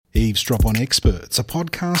Eavesdrop on Experts, a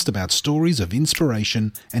podcast about stories of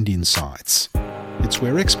inspiration and insights. It's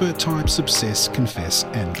where expert types obsess, confess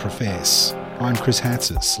and profess. I'm Chris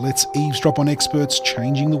Hatzis. Let's eavesdrop on experts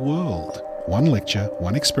changing the world. One lecture,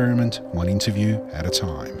 one experiment, one interview at a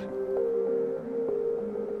time.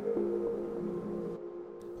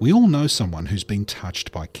 We all know someone who's been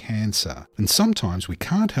touched by cancer, and sometimes we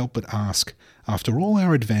can't help but ask, after all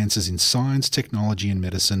our advances in science, technology and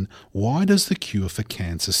medicine, why does the cure for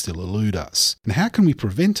cancer still elude us? And how can we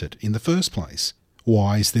prevent it in the first place?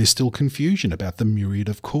 Why is there still confusion about the myriad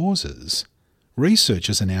of causes?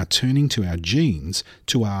 Researchers are now turning to our genes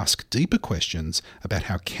to ask deeper questions about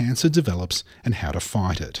how cancer develops and how to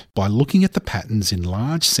fight it, by looking at the patterns in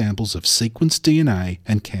large samples of sequenced DNA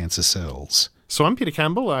and cancer cells. So I'm Peter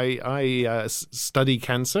Campbell. I study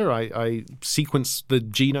cancer. I sequence the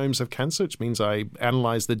genomes of cancer, which means I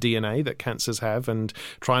analyse the DNA that cancers have and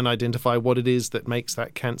try and identify what it is that makes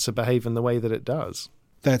that cancer behave in the way that it does.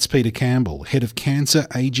 That's Peter Campbell, Head of Cancer,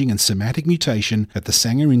 Ageing and Somatic Mutation at the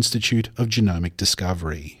Sanger Institute of Genomic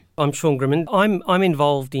Discovery. I'm Sean Grimmond. I'm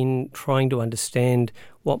involved in trying to understand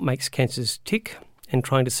what makes cancers tick and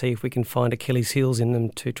trying to see if we can find Achilles' heels in them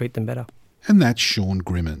to treat them better. And that's Sean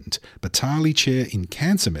Grimmond, Batali Chair in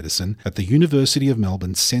Cancer Medicine at the University of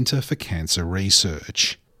Melbourne Centre for Cancer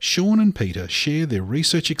Research. Sean and Peter share their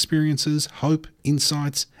research experiences, hope,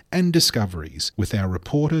 insights and discoveries with our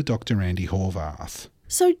reporter Dr. Andi Horvath.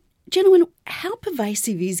 So, gentlemen, how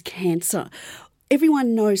pervasive is cancer?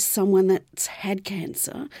 Everyone knows someone that's had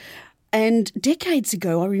cancer. And decades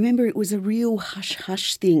ago, I remember it was a real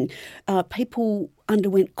hush-hush thing. People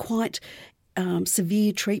underwent quite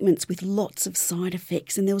severe treatments with lots of side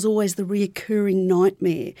effects, and there was always the reoccurring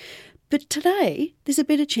nightmare. But today, there's a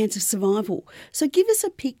better chance of survival. So give us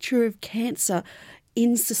a picture of cancer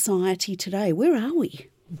in society today. Where are we?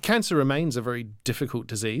 Cancer remains a very difficult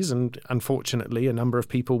disease, and unfortunately a number of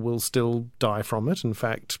people will still die from it. In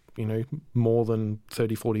fact, more than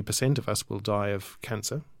 30-40% of us will die of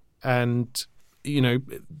cancer. And,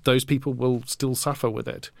 those people will still suffer with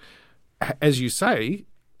it. As you say,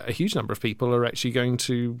 a huge number of people are actually going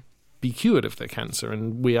to be cured of their cancer,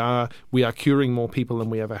 and we are curing more people than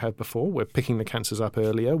we ever have before. We're picking the cancers up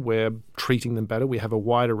earlier. We're treating them better. We have a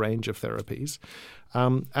wider range of therapies,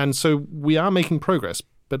 and so we are making progress.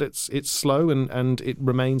 But it's slow and it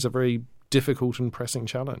remains a very difficult and pressing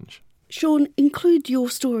challenge. Sean, include your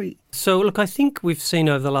story. So, look, I think we've seen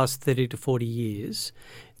over the last 30 to 40 years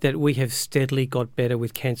that we have steadily got better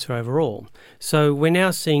with cancer overall. So we're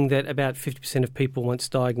now seeing that about 50% of people once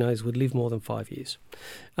diagnosed would live more than 5 years.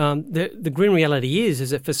 The grim reality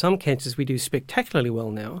is that for some cancers we do spectacularly well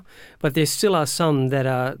now, but there still are some that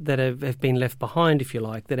have been left behind, if you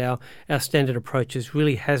like, that our standard approaches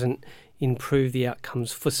really hasn't improve the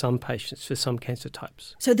outcomes for some patients, for some cancer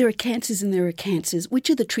types. So there are cancers and there are cancers.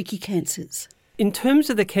 Which are the tricky cancers? In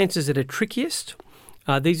terms of the cancers that are trickiest,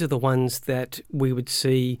 these are the ones that we would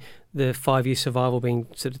see the 5-year survival being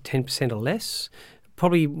sort of 10% or less.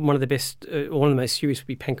 Probably one of the best, one of the most serious would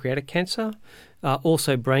be pancreatic cancer.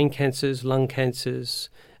 Also brain cancers, lung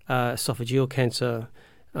cancers, esophageal cancer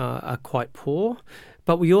are quite poor.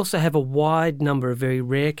 But we also have a wide number of very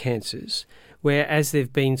rare cancers where, as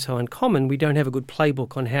they've been so uncommon, we don't have a good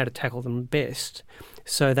playbook on how to tackle them best.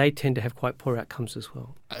 So they tend to have quite poor outcomes as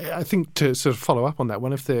well. I think to sort of follow up on that,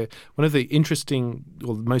 one of the interesting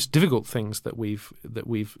or the most difficult things that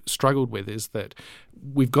we've struggled with is that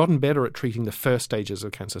we've gotten better at treating the first stages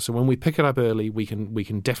of cancer. So when we pick it up early, we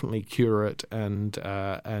can definitely cure it and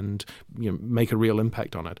make a real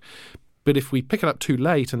impact on it. But if we pick it up too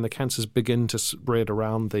late and the cancers begin to spread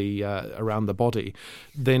around the body,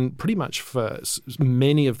 then pretty much for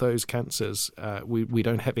many of those cancers, we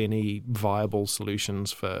don't have any viable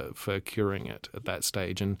solutions for curing it at that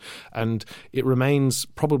stage, and it remains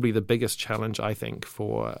probably the biggest challenge, I think,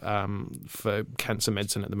 for cancer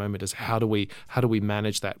medicine at the moment is how do we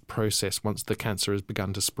manage that process once the cancer has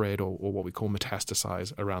begun to spread or what we call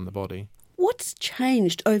metastasize around the body. What's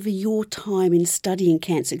changed over your time in studying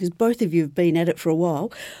cancer? Because both of you have been at it for a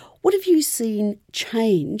while. What have you seen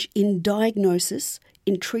change in diagnosis,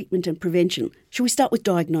 in treatment and prevention? Shall we start with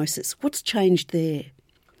diagnosis? What's changed there?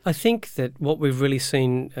 I think that what we've really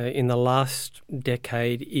seen in the last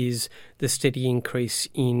decade is the steady increase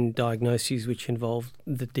in diagnoses which involve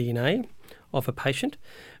the DNA of a patient.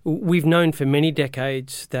 We've known for many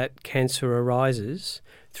decades that cancer arises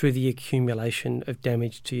through the accumulation of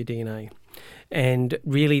damage to your DNA. And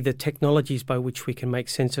really the technologies by which we can make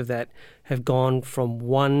sense of that have gone from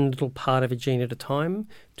one little part of a gene at a time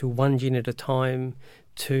to one gene at a time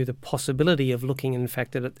to the possibility of looking, in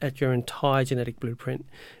fact, at your entire genetic blueprint,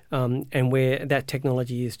 and where that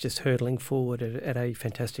technology is just hurtling forward at a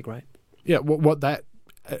fantastic rate. Yeah, what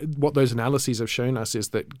those analyses have shown us is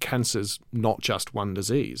that cancer's not just one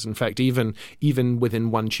disease. In fact, even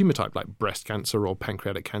within one tumor type, like breast cancer or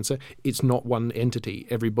pancreatic cancer, it's not one entity.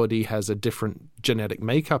 Everybody has a different genetic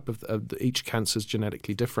makeup of each cancer is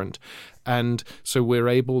genetically different. And so we're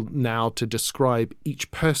able now to describe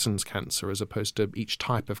each person's cancer as opposed to each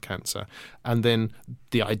type of cancer. And then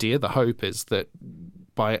the idea, the hope is that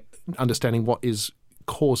by understanding what is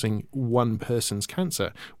causing one person's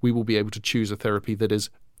cancer, we will be able to choose a therapy that is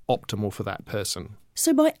optimal for that person.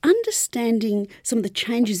 So by understanding some of the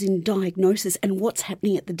changes in diagnosis and what's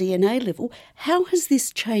happening at the DNA level, how has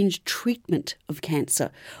this changed treatment of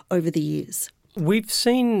cancer over the years? We've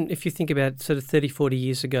seen, if you think about sort of 30, 40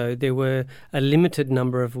 years ago, there were a limited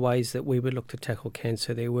number of ways that we would look to tackle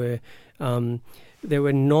cancer. There were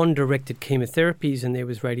non-directed chemotherapies and there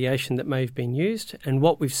was radiation that may have been used. And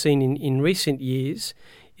what we've seen in recent years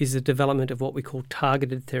is the development of what we call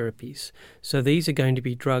targeted therapies. So these are going to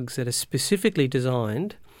be drugs that are specifically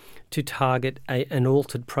designed to target an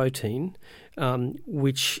altered protein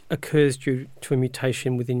which occurs due to a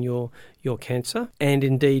mutation within your cancer. And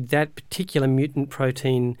indeed, that particular mutant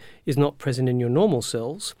protein is not present in your normal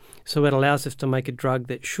cells, so it allows us to make a drug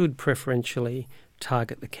that should preferentially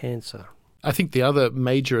target the cancer. I think the other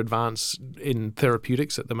major advance in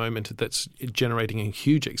therapeutics at the moment that's generating a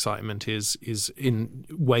huge excitement is in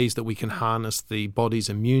ways that we can harness the body's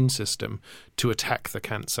immune system to attack the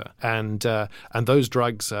cancer, and those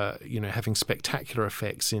drugs are having spectacular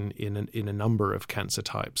effects in a number of cancer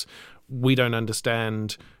types. We don't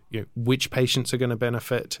understand which patients are going to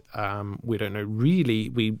benefit. We don't know really.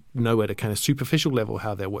 We know at a kind of superficial level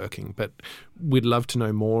how they're working, but we'd love to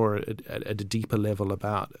know more at a deeper level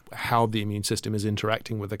about how the immune system is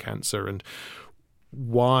interacting with the cancer and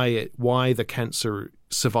why the cancer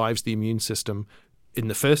survives the immune system in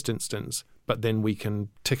the first instance, but then we can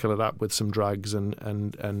tickle it up with some drugs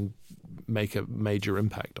and make a major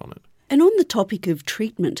impact on it. And on the topic of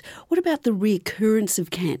treatment, what about the reoccurrence of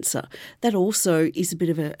cancer? That also is a bit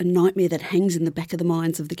of a nightmare that hangs in the back of the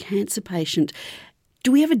minds of the cancer patient.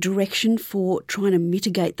 Do we have a direction for trying to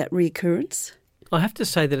mitigate that reoccurrence? I have to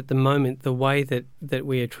say that at the moment, the way that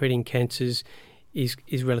we are treating cancers is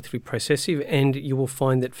relatively processive, and you will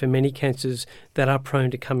find that for many cancers that are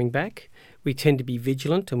prone to coming back, we tend to be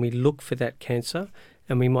vigilant and we look for that cancer.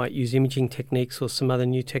 And we might use imaging techniques or some other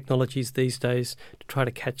new technologies these days to try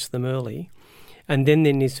to catch them early. And then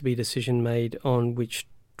there needs to be a decision made on which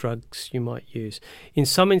drugs you might use. In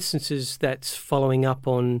some instances, that's following up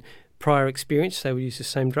on prior experience. They will use the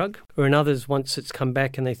same drug. Or in others, once it's come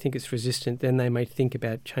back and they think it's resistant, then they may think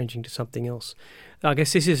about changing to something else. I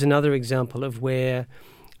guess this is another example of where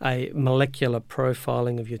a molecular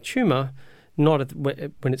profiling of your tumour, not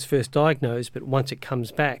when it's first diagnosed, but once it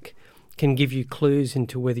comes back, can give you clues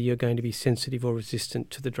into whether you're going to be sensitive or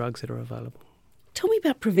resistant to the drugs that are available. Tell me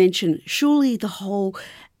about prevention. Surely the whole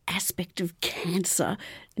aspect of cancer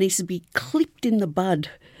needs to be clipped in the bud.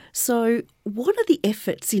 So what are the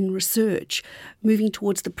efforts in research moving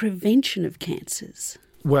towards the prevention of cancers?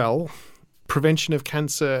 Well, prevention of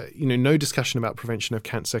cancer, no discussion about prevention of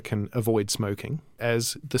cancer can avoid smoking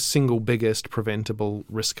as the single biggest preventable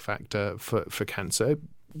risk factor for cancer.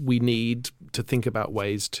 We need to think about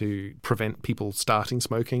ways to prevent people starting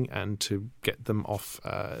smoking and to get them off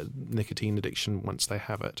nicotine addiction once they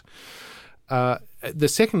have it. The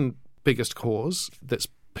second biggest cause that's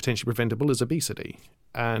potentially preventable is obesity.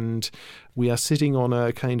 And we are sitting on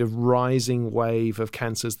a kind of rising wave of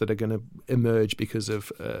cancers that are going to emerge because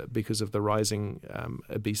of the rising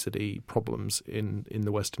obesity problems in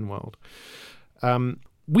the Western world.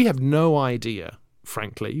 We have no idea,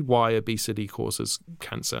 frankly, why obesity causes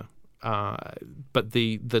cancer. But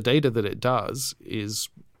the data that it does is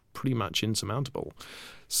pretty much insurmountable.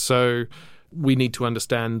 So we need to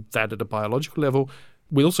understand that at a biological level.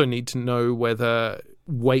 We also need to know whether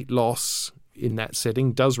weight loss in that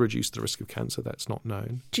setting does reduce the risk of cancer. That's not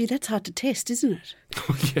known. Gee, that's hard to test, isn't it?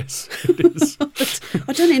 Yes, it is.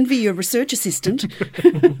 I don't envy your research assistant.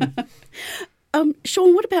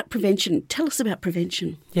 Sean, what about prevention? Tell us about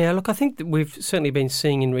prevention. Yeah, look, I think that we've certainly been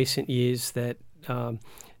seeing in recent years that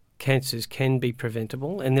cancers can be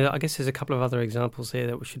preventable. And I guess there's a couple of other examples there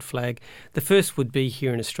that we should flag. The first would be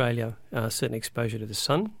here in Australia, certain exposure to the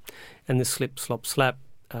sun and the slip, slop, slap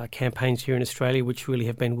campaigns here in Australia, which really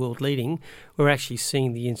have been world leading. We're actually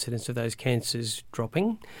seeing the incidence of those cancers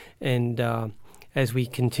dropping. And as we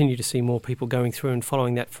continue to see more people going through and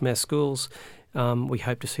following that from our schools, we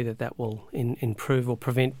hope to see that will improve or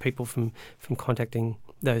prevent people from contacting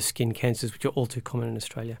those skin cancers, which are all too common in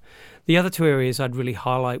Australia. The other two areas I'd really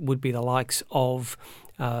highlight would be the likes of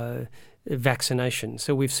vaccination.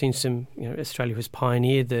 So we've seen Australia has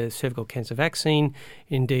pioneered the cervical cancer vaccine.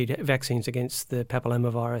 Indeed, vaccines against the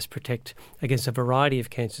papillomavirus protect against a variety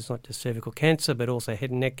of cancers, not just cervical cancer, but also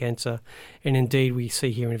head and neck cancer. And indeed, we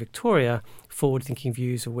see here in Victoria forward-thinking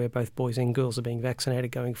views of where both boys and girls are being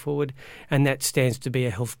vaccinated going forward. And that stands to be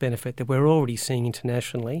a health benefit that we're already seeing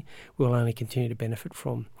internationally. We'll only continue to benefit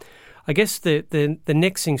from. I guess the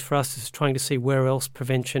next things for us is trying to see where else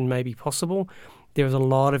prevention may be possible. There is a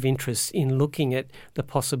lot of interest in looking at the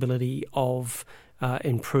possibility of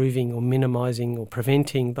improving or minimising or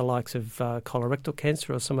preventing the likes of colorectal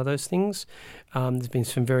cancer or some of those things. There's been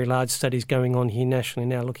some very large studies going on here nationally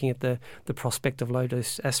now looking at the prospect of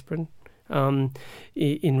low-dose aspirin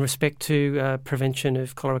in respect to prevention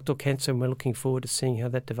of colorectal cancer, and we're looking forward to seeing how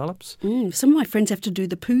that develops. Some of my friends have to do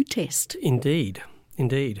the poo test. Indeed.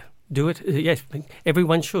 Do it. Yes,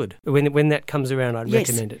 everyone should. When that comes around, I'd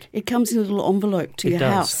recommend it. It comes in a little envelope to your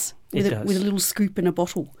house with a little scoop in a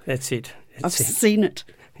bottle. That's it. I've seen it.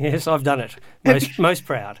 Yes, I've done it. Most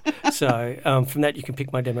proud. So from that, you can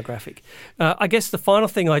pick my demographic. I guess the final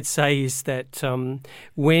thing I'd say is that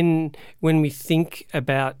when we think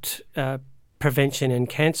about prevention and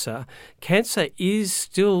cancer is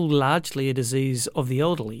still largely a disease of the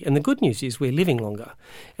elderly. And the good news is we're living longer.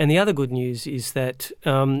 And the other good news is that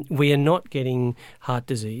we are not getting heart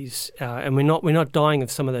disease and we're not dying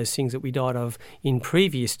of some of those things that we died of in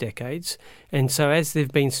previous decades. And so as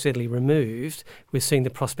they've been steadily removed, we're seeing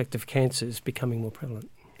the prospect of cancers becoming more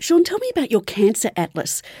prevalent. Sean, tell me about your cancer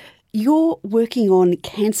atlas. You're working on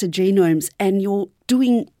cancer genomes and you're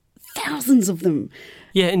doing thousands of them.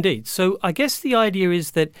 Yeah, indeed. So I guess the idea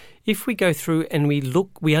is that if we go through and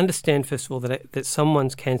we understand, first of all, that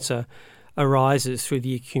someone's cancer arises through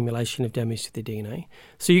the accumulation of damage to their DNA.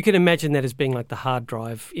 So you can imagine that as being like the hard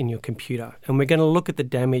drive in your computer. And we're going to look at the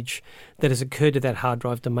damage that has occurred to that hard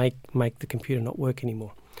drive to make the computer not work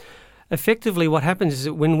anymore. Effectively, what happens is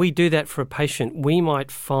that when we do that for a patient, we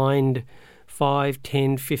might find 5,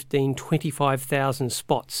 10, 15, 25,000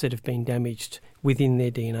 spots that have been damaged within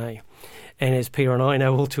their DNA. And as Peter and I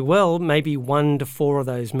know all too well, maybe 1 to 4 of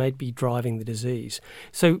those may be driving the disease.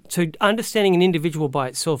 So understanding an individual by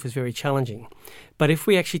itself is very challenging. But if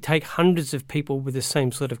we actually take hundreds of people with the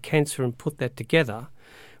same sort of cancer and put that together,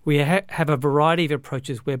 we have a variety of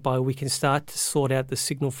approaches whereby we can start to sort out the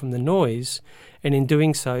signal from the noise, and in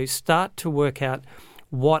doing so, start to work out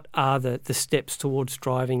what are the steps towards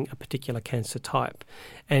driving a particular cancer type.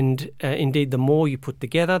 And indeed, the more you put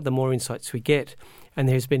together, the more insights we get. And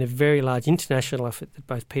there's been a very large international effort that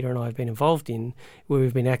both Peter and I have been involved in, where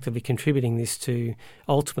we've been actively contributing this to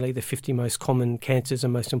ultimately the 50 most common cancers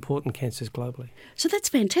and most important cancers globally. So that's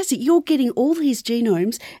fantastic. You're getting all these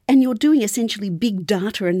genomes and you're doing essentially big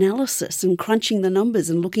data analysis and crunching the numbers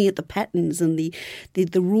and looking at the patterns and the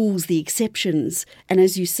rules, the exceptions, and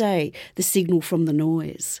as you say, the signal from the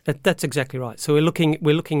noise. That's exactly right. So we're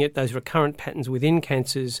looking at those recurrent patterns within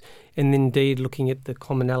cancers and indeed looking at the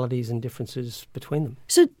commonalities and differences between them.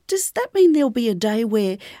 So does that mean there'll be a day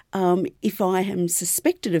where if I am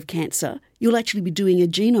suspected of cancer, you'll actually be doing a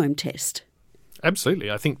genome test? Absolutely.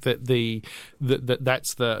 I think that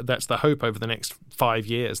that's the hope over the next 5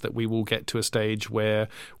 years, that we will get to a stage where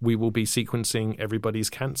we will be sequencing everybody's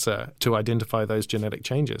cancer to identify those genetic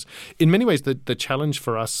changes. In many ways, the challenge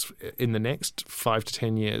for us in the next 5 to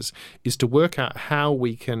 10 years is to work out how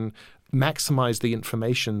we can maximize the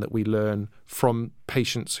information that we learn from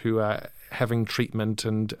patients who are having treatment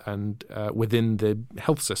and within the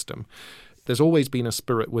health system. There's always been a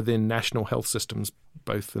spirit within national health systems,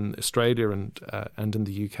 both in Australia and in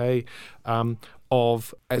the UK,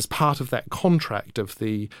 of, as part of that contract of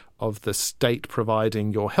the state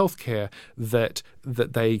providing your healthcare, that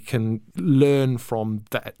they can learn from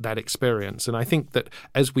that experience. And I think that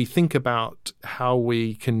as we think about how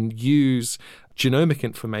we can use genomic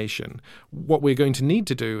information, what we're going to need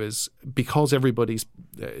to do is, because everybody's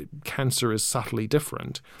cancer is subtly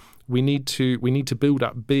different, we need to build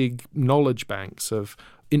up big knowledge banks of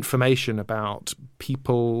information about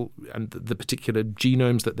people and the particular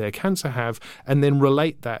genomes that their cancer have, and then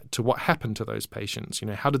relate that to what happened to those patients.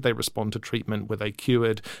 How did they respond to treatment? Were they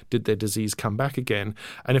cured? Did their disease come back again?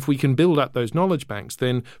 And if we can build up those knowledge banks,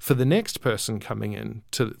 then for the next person coming in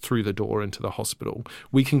through the door into the hospital,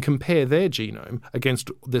 we can compare their genome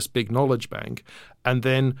against this big knowledge bank. And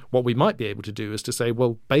then what we might be able to do is to say,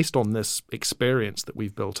 well, based on this experience that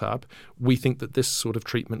we've built up, we think that this sort of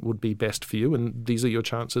treatment would be best for you, and these are your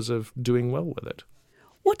chances of doing well with it.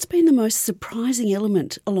 What's been the most surprising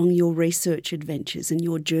element along your research adventures and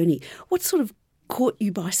your journey? What sort of caught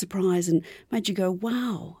you by surprise and made you go,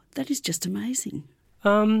 wow, that is just amazing?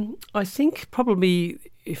 I think probably,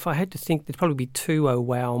 if I had to think, there'd probably be two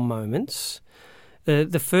wow moments.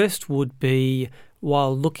 The first would be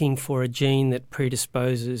while looking for a gene that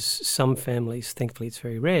predisposes some families, thankfully it's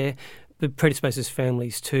very rare, but predisposes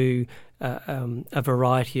families to a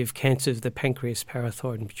variety of cancers of the pancreas,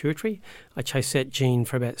 parathyroid and pituitary. I chased that gene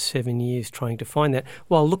for about 7 years trying to find that.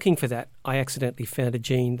 While looking for that, I accidentally found a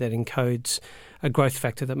gene that encodes a growth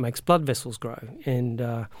factor that makes blood vessels grow.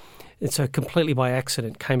 And so completely by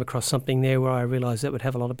accident came across something there where I realised that would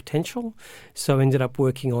have a lot of potential. So I ended up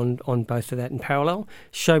working on both of that in parallel.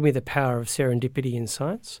 Showed me the power of serendipity in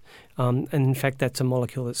science. And in fact, that's a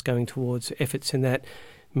molecule that's going towards efforts in that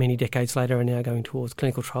many decades later are now going towards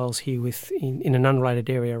clinical trials here in an unrelated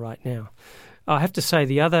area right now. I have to say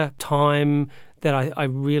the other time that I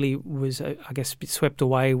really was, I guess, a bit swept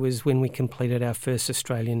away was when we completed our first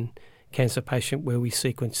Australian cancer patient where we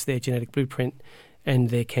sequenced their genetic blueprint and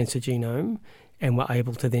their cancer genome and were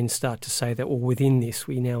able to then start to say that, well, within this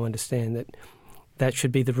we now understand that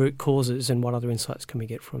should be the root causes and what other insights can we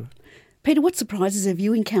get from it. Peter, what surprises have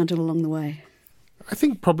you encountered along the way? I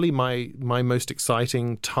think probably my most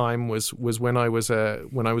exciting time was when I was a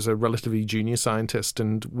relatively junior scientist,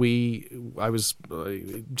 and I was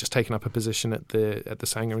just taking up a position at the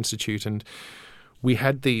Sanger Institute, and we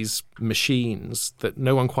had these machines that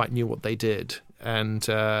no one quite knew what they did, and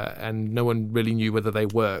no one really knew whether they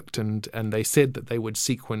worked, and they said that they would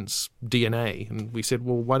sequence DNA, and we said,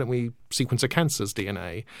 well, why don't we sequence a cancer's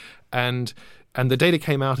DNA, and the data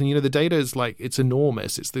came out, and the data is it's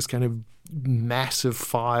enormous. It's this kind of massive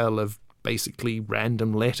file of basically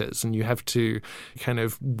random letters, and you have to kind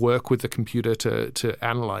of work with the computer to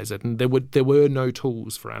analyze it. And there were no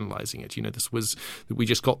tools for analyzing it. We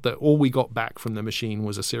just got all we got back from the machine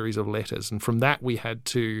was a series of letters, and from that we had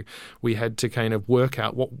to kind of work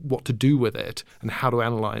out what to do with it and how to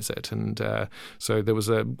analyze it. And so there was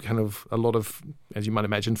a lot of, as you might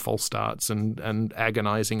imagine, false starts and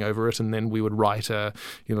agonizing over it. And then we would write a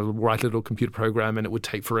little computer program, and it would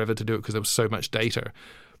take forever to do it because there was so much data.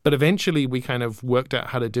 But eventually we kind of worked out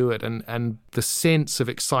how to do it, and the sense of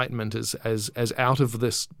excitement as out of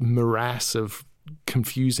this morass of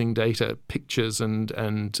confusing data, pictures and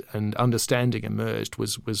understanding emerged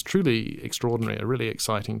was truly extraordinary, a really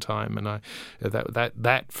exciting time. And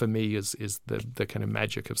that for me is the kind of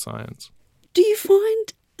magic of science. Do you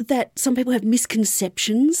find that some people have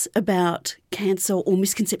misconceptions about cancer or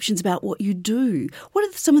misconceptions about what you do? What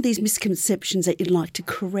are some of these misconceptions that you'd like to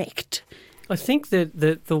correct? I think that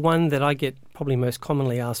the one that I get probably most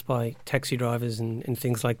commonly asked by taxi drivers and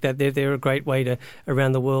things like that, they're a great way to,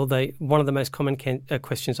 around the world, one of the most common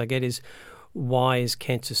questions I get is, why is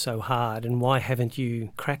cancer so hard and why haven't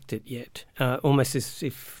you cracked it yet? Almost as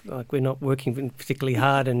if we're not working particularly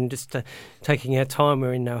hard and just taking our time,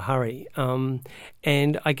 we're in no hurry.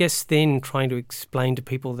 And I guess then trying to explain to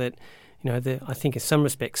people that, I think in some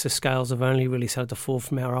respects the scales have only really started to fall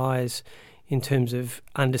from our eyes in terms of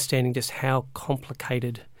understanding just how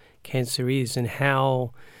complicated cancer is and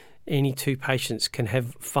how any two patients can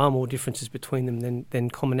have far more differences between them than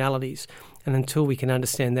commonalities. And until we can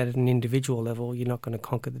understand that at an individual level, you're not going to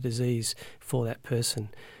conquer the disease for that person.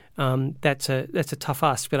 That's a tough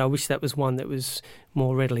ask, but I wish that was one that was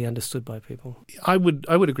more readily understood by people. I would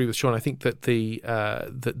agree with Sean. I think that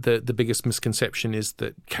the biggest misconception is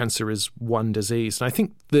that cancer is one disease, and I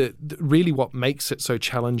think really what makes it so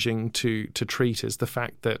challenging to treat is the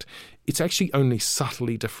fact that it's actually only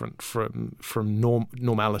subtly different from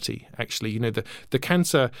normality. Actually, the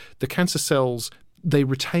cancer cells, they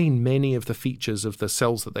retain many of the features of the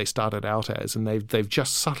cells that they started out as, and they've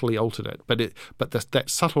just subtly altered it. But that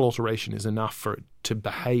subtle alteration is enough for it to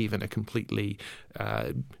behave in a completely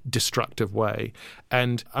destructive way.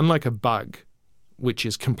 And unlike a bug, which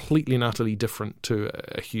is completely and utterly different to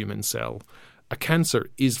a human cell, a cancer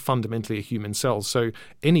is fundamentally a human cell. So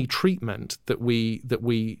any treatment that we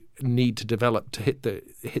need to develop to hit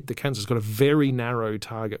the cancer has got a very narrow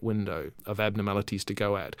target window of abnormalities to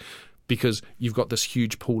go at, because you've got this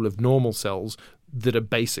huge pool of normal cells that are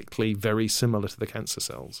basically very similar to the cancer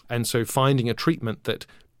cells. And so finding a treatment that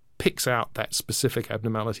picks out that specific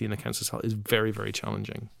abnormality in the cancer cell is very, very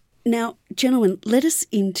challenging. Now, gentlemen, let us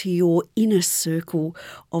into your inner circle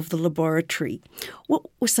of the laboratory. What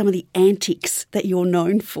were some of the antics that you're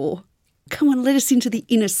known for? Come on, let us into the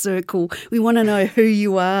inner circle. We want to know who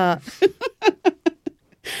you are.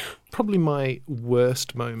 Probably my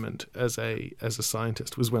worst moment as a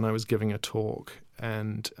scientist was when I was giving a talk,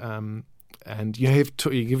 and And you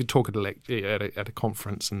give a talk at a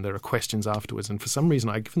conference, and there are questions afterwards. And for some reason,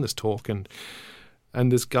 I'd given this talk, and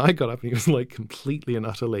this guy got up and he was like completely and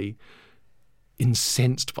utterly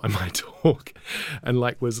incensed by my talk, and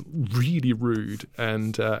like was really rude,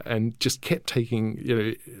 and just kept taking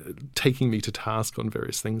me to task on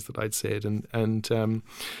various things that I'd said, and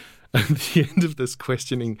at the end of this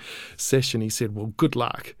questioning session, he said, "Well, good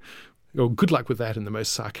luck." Or good luck with that, in the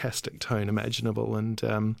most sarcastic tone imaginable, and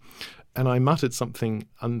I muttered something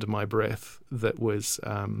under my breath that was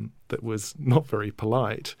not very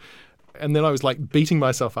polite, and then I was like beating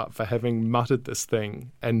myself up for having muttered this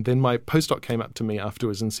thing, and then my postdoc came up to me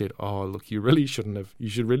afterwards and said, "Oh, look, you really shouldn't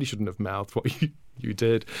have mouthed what you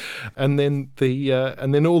did," and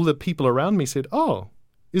then all the people around me said, "Oh,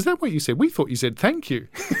 is that what you said? We thought you said thank you."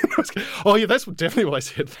 I was going, "Oh yeah, that's definitely what I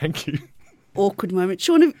said. Thank you." Awkward moment,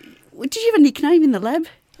 Sean. Did you have a nickname in the lab?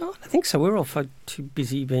 Oh, I think so. We're all too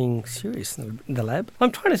busy being serious in the lab.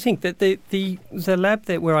 I'm trying to think that the lab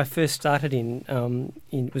where I first started in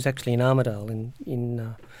was actually in Armidale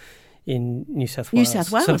in New South Wales. New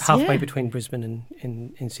South Wales, sort of halfway between Brisbane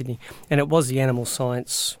and Sydney, and it was the animal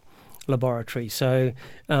science laboratory. So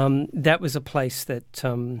that was a place that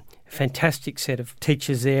fantastic set of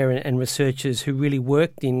teachers there and researchers who really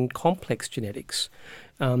worked in complex genetics,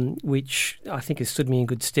 which I think has stood me in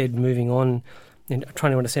good stead moving on and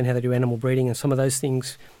trying to understand how they do animal breeding and some of those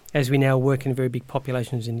things. As we now work in very big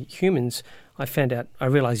populations in humans, I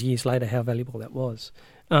realised years later how valuable that was.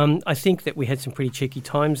 I think that we had some pretty cheeky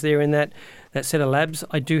times there in that set of labs.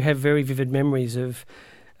 I do have very vivid memories of,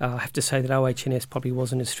 I have to say that OHS probably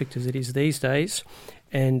wasn't as strict as it is these days.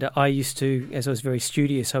 And I used to, as I was very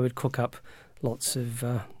studious, I would cook up lots of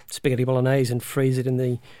spaghetti bolognese and freeze it in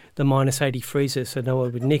the minus 80 freezer so no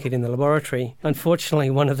one would nick it in the laboratory.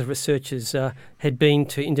 Unfortunately, one of the researchers had been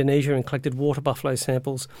to Indonesia and collected water buffalo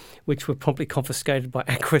samples, which were promptly confiscated by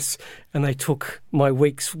Aquis, and they took my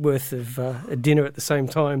week's worth of dinner at the same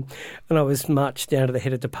time. And I was marched down to the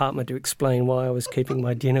head of department to explain why I was keeping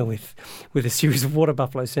my dinner with a series of water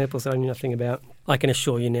buffalo samples that I knew nothing about. I can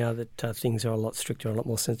assure you now that things are a lot stricter and a lot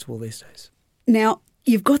more sensible these days. Now,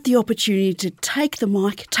 you've got the opportunity to take the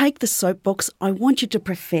mic, take the soapbox. I want you to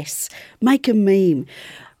profess, make a meme.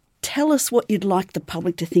 Tell us what you'd like the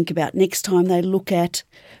public to think about next time they look at,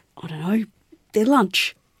 I don't know, their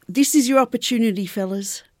lunch. This is your opportunity,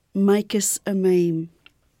 fellas. Make us a meme.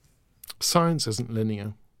 Science isn't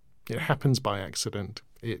linear. It happens by accident.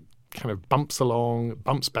 It kind of bumps along,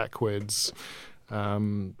 bumps backwards.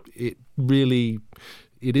 It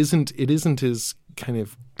isn't as kind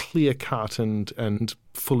of clear cut and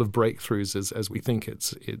full of breakthroughs as we think.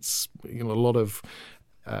 It's a lot of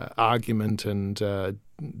argument and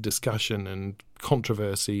discussion and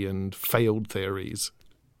controversy and failed theories.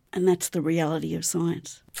 And that's the reality of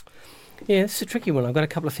science. Yeah, it's a tricky one. I've got a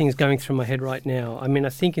couple of things going through my head right now. I mean, I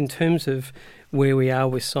think in terms of where we are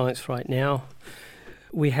with science right now,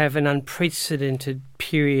 we have an unprecedented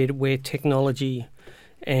period where technology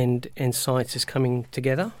and science is coming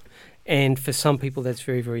together. And for some people, that's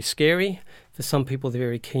very, very scary. For some people, they're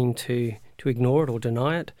very keen to ignore it or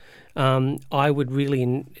deny it. I would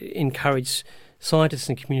really encourage scientists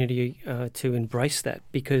and community to embrace that,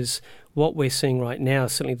 because what we're seeing right now,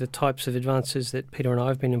 certainly the types of advances that Peter and I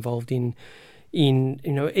have been involved in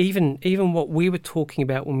even what we were talking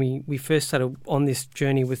about when we first started on this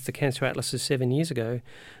journey with the Cancer Atlases 7 years ago,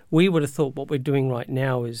 we would have thought what we're doing right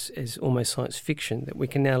now is almost science fiction, that we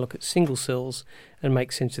can now look at single cells and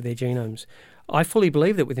make sense of their genomes. I fully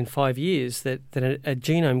believe that within 5 years that a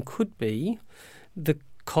genome could be the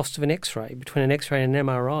cost of an X-ray, between an X-ray and an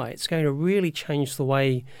MRI. It's going to really change the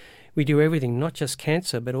way we do everything, not just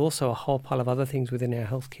cancer, but also a whole pile of other things within our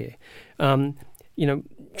healthcare.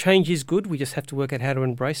 Change is good. We just have to work out how to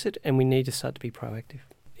embrace it, and we need to start to be proactive.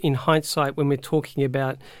 In hindsight, when we're talking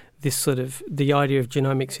about this sort of the idea of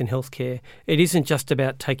genomics in healthcare, it isn't just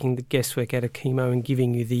about taking the guesswork out of chemo and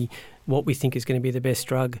giving you what we think is going to be the best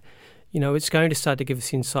drug. It's going to start to give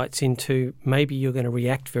us insights into maybe you're going to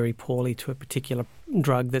react very poorly to a particular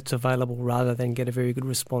drug that's available rather than get a very good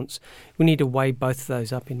response. We need to weigh both of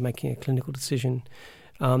those up in making a clinical decision.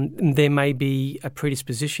 There may be a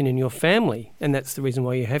predisposition in your family, and that's the reason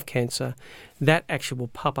why you have cancer. That actually will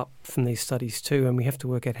pop up from these studies too, and we have to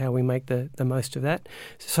work out how we make the most of that.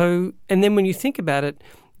 So, and then when you think about it,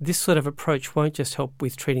 this sort of approach won't just help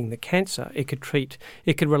with treating the cancer. It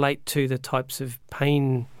could relate to the types of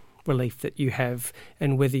pain relief that you have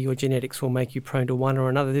and whether your genetics will make you prone to one or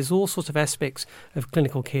another. There's all sorts of aspects of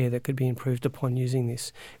clinical care that could be improved upon using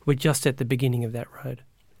this. We're just at the beginning of that road.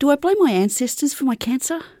 Do I blame my ancestors for my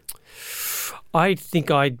cancer? I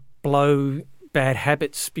think I'd blow bad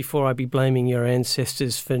habits before I'd be blaming your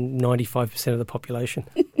ancestors for 95% of the population.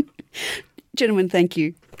 Gentlemen, thank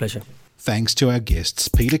you. Pleasure. Thanks to our guests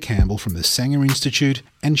Peter Campbell from the Sanger Institute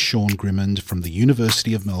and Sean Grimmond from the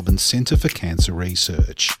University of Melbourne Centre for Cancer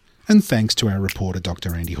Research. And thanks to our reporter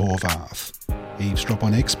Dr. Andi Horvath. Eavesdrop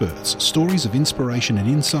on Experts, Stories of Inspiration and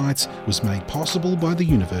Insights was made possible by the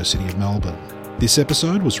University of Melbourne. This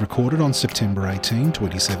episode was recorded on September 18,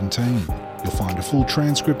 2017. You'll find a full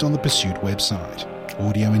transcript on the Pursuit website.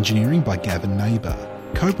 Audio engineering by Gavin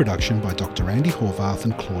Nebauer. Co-production by Dr. Andi Horvath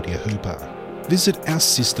and Claudia Hooper. Visit our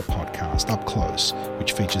sister podcast, Up Close,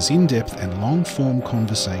 which features in-depth and long-form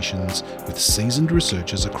conversations with seasoned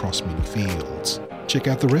researchers across many fields. Check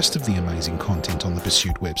out the rest of the amazing content on the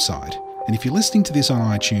Pursuit website. And if you're listening to this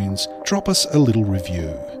on iTunes, drop us a little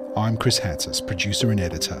review. I'm Chris Hatzis, producer and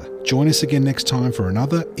editor. Join us again next time for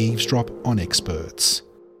another Eavesdrop on Experts.